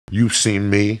you've seen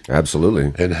me.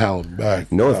 Absolutely. And held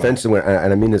back. No offense, and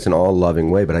I mean this in all loving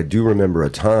way, but I do remember a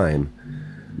time,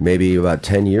 maybe about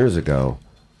 10 years ago,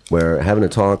 where having a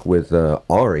talk with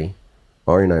Ari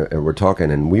and I were talking,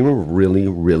 and we were really,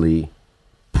 really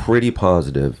pretty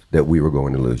positive that we were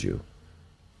going to lose you.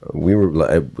 We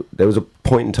were. There was a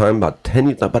point in time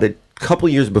about a couple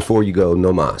years before you go,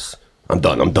 no mas. I'm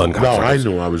done. No, I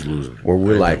knew I was losing. Where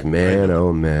we're like, man,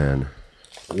 oh man.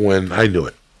 When I knew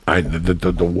it,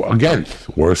 again,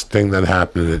 the worst thing that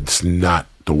happened. It's not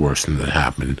the worst thing that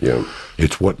happened. Yeah.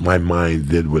 It's what my mind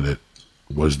did with it.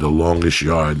 Was the longest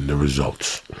yard in the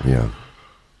results. Yeah.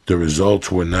 The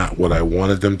results were not what I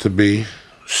wanted them to be,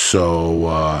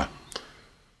 so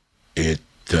it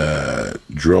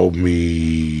drove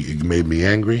me. It made me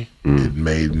angry. It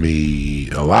made me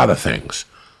a lot of things.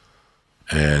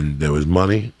 And there was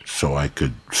money, so I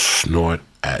could snort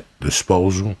at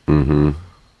disposal.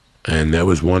 And there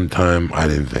was one time I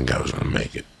didn't think I was going to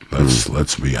make it.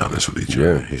 Let's be honest with each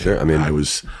other. Yeah, sure. I mean, I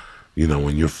was,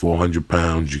 when you're 400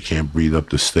 pounds, you can't breathe up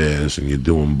the stairs, and you're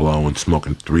doing blow and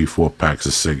smoking 3-4 packs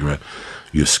of cigarette.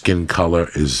 Your skin color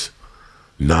is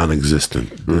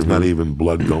non-existent. There's not even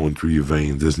blood going through your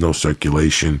veins. There's no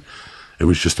circulation. It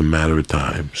was just a matter of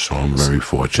time. So I'm very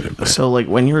fortunate, man. So, like,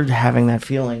 when you're having that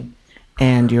feeling,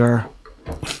 and you're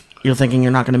thinking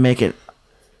you're not going to make it,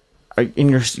 and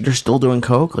you're still doing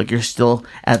coke, like you're still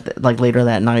at later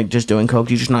that night just doing coke.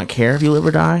 Do you just not care if you live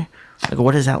or die? Like,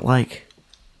 what is that like?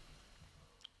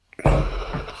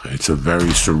 It's a very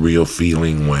surreal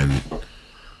feeling when,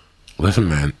 listen,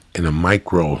 man, in a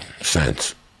micro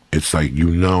sense, it's like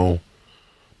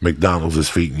McDonald's is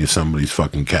feeding you somebody's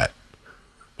fucking cat,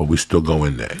 but we still go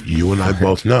in there. You and I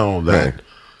both know that. Right.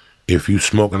 If you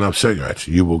smoke enough cigarettes,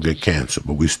 you will get cancer,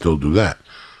 but we still do that.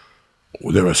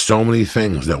 There are so many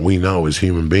things that we know as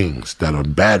human beings that are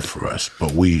bad for us,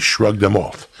 but we shrug them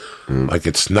off. Like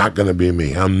it's not going to be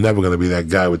me. I'm never going to be that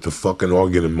guy with the fucking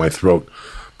organ in my throat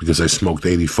because I smoked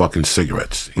 80 fucking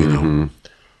cigarettes, you know?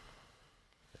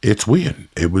 It's weird.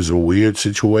 It was a weird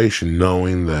situation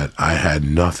knowing that I had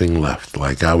nothing left.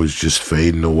 Like I was just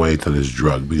fading away to this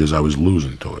drug because I was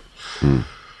losing to it. And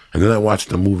then I watched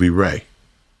the movie Ray.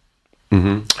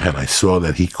 And I saw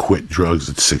that he quit drugs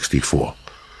at 64.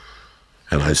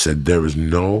 And I said, there is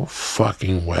no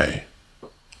fucking way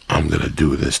I'm going to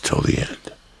do this till the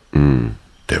end.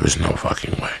 There is no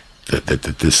fucking way. That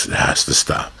this has to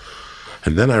stop.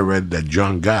 And then I read that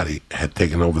John Gotti had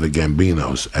taken over the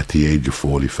Gambinos at the age of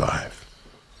 45.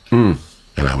 And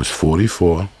I was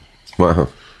 44. Wow.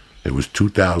 It was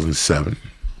 2007.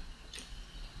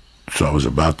 So I was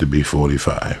about to be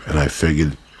 45. And I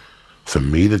figured, for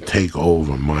me to take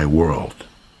over my world,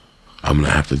 I'm going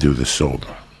to have to do this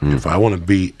sober. If I want to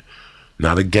be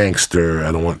not a gangster,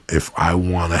 if I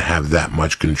want to have that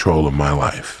much control of my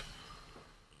life,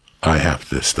 I have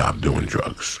to stop doing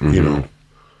drugs. You know,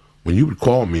 when you would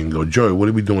call me and go, Joey, what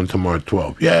are we doing tomorrow at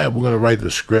 12? Yeah, we're going to write the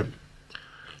script.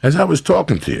 As I was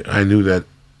talking to you, I knew that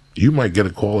you might get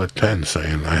a call at 10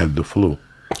 saying I had the flu.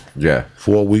 Yeah.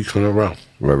 4 weeks in a row.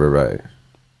 Right.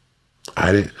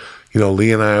 I didn't.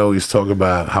 Lee and I always talk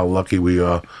about how lucky we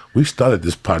are. We started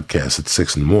this podcast at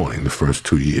 6 in the morning the first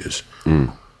 2 years.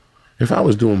 If I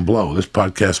was doing blow, this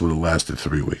podcast would have lasted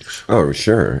 3 weeks. Oh,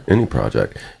 sure. Any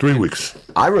project. 3 weeks.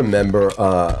 I remember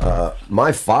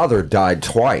my father died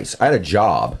twice. I had a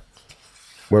job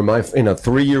where in a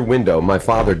 3-year window, my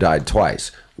father died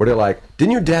twice. Where they're like,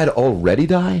 didn't your dad already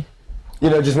die?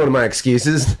 Just one of my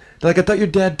excuses. They're like, I thought your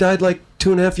dad died like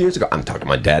 2.5 years ago. I'm talking to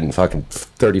my dad in fucking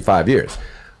 35 years.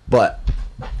 But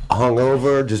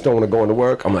hungover, just don't want to go into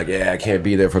work. I'm like, yeah, I can't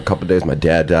be there for a couple of days. My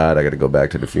dad died. I got to go back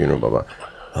to the funeral, blah, blah.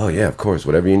 Oh, yeah, of course.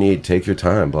 Whatever you need, take your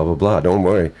time, blah, blah, blah. Don't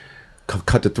worry.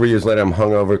 Cut to 3 years later, I'm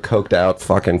hungover, coked out,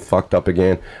 fucking fucked up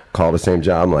again. Call the same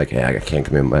job. I'm like, yeah, I can't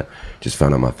come in. Just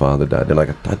found out my father died. They're like,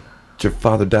 I thought your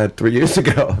father died 3 years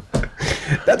ago.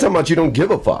 That's how much you don't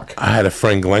give a fuck. I had a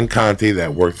friend, Glenn Conti,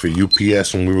 that worked for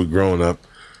UPS when we were growing up.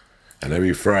 And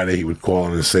every Friday he would call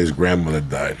in and say his grandmother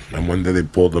died. And one day they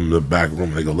pulled him in the back room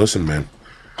and they go, listen, man,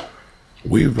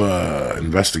 we've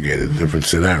investigated different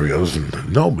scenarios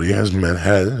and nobody has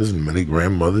as many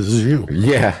grandmothers as you.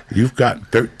 Yeah. You've got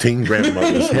 13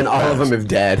 grandmothers. And all of them are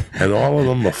dead. And all of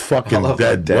them are fucking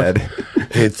dead.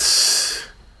 It's...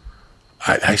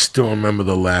 I still remember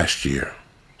the last year,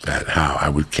 that how I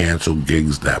would cancel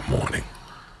gigs that morning.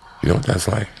 You know what that's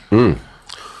like? You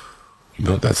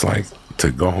know what that's like? To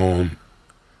go home.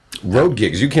 Road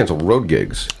gigs. You cancel road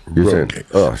gigs. Road gigs.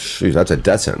 Oh, shoot, that's a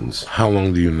death sentence. How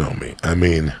long do you know me? I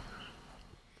mean,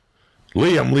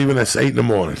 Lee, I'm leaving at 8 in the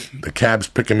morning. The cab's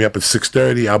picking me up at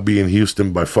 6:30. I'll be in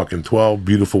Houston by fucking 12.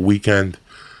 Beautiful weekend.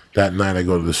 That night I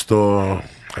go to the store.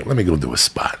 Like, let me go do a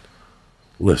spot.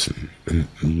 Listen, and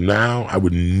now I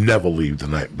would never leave the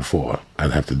night before.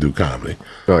 I'd have to do comedy.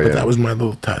 Oh, But that was my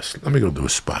little test. Let me go do a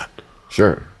spot.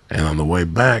 Sure. And on the way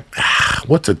back,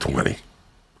 what's a 20?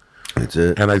 That's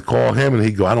it. And I'd call him, and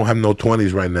he'd go, I don't have no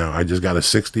 20s right now. I just got a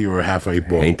 60 or a half 8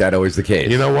 ball. Ain't that always the case?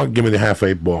 You know what? Give me the half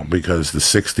 8 ball, because the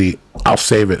 60, I'll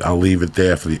save it. I'll leave it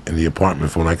there in the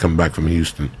apartment for when I come back from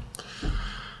Houston.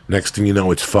 Next thing you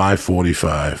know, it's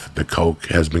 5:45. The coke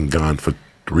has been gone for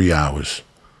 3 hours.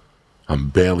 I'm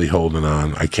barely holding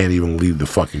on. I can't even leave the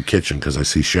fucking kitchen because I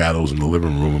see shadows in the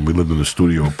living room, and we lived in a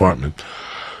studio apartment.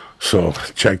 So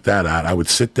check that out. I would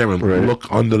sit there and look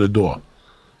under the door.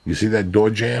 You see that door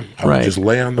jam? I would just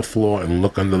lay on the floor and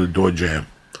look under the door jam,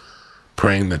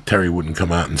 praying that Terry wouldn't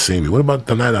come out and see me. What about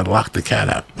the night I locked the cat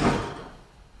out?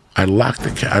 I locked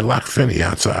the cat. I locked Finney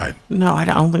outside. No, I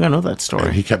don't think I know that And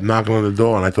story. he kept knocking on the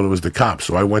door, and I thought it was the cops.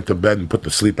 So I went to bed and put the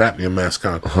sleep apnea mask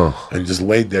on and just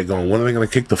laid there going, when are they going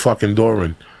to kick the fucking door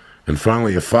in? And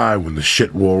finally at 5, when the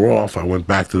shit wore off, I went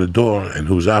back to the door, and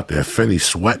who's out there? Finney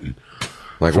sweating.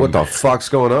 Like, what the fuck's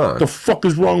going on? What the fuck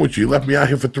is wrong with you? You left me out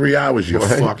here for 3 hours, you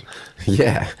fuck.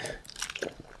 Yeah.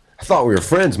 I thought we were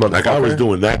friends, motherfucker. Like, I was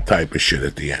doing that type of shit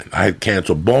at the end. I had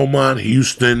canceled Beaumont,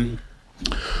 Houston,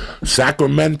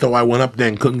 Sacramento. I went up there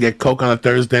and couldn't get coke on a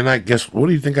Thursday night. Guess what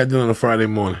do you think I did on a Friday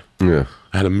morning? Yeah.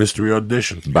 I had a mystery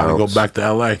audition. I Bounce. go back to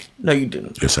L.A. No, you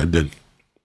didn't. Yes, I did.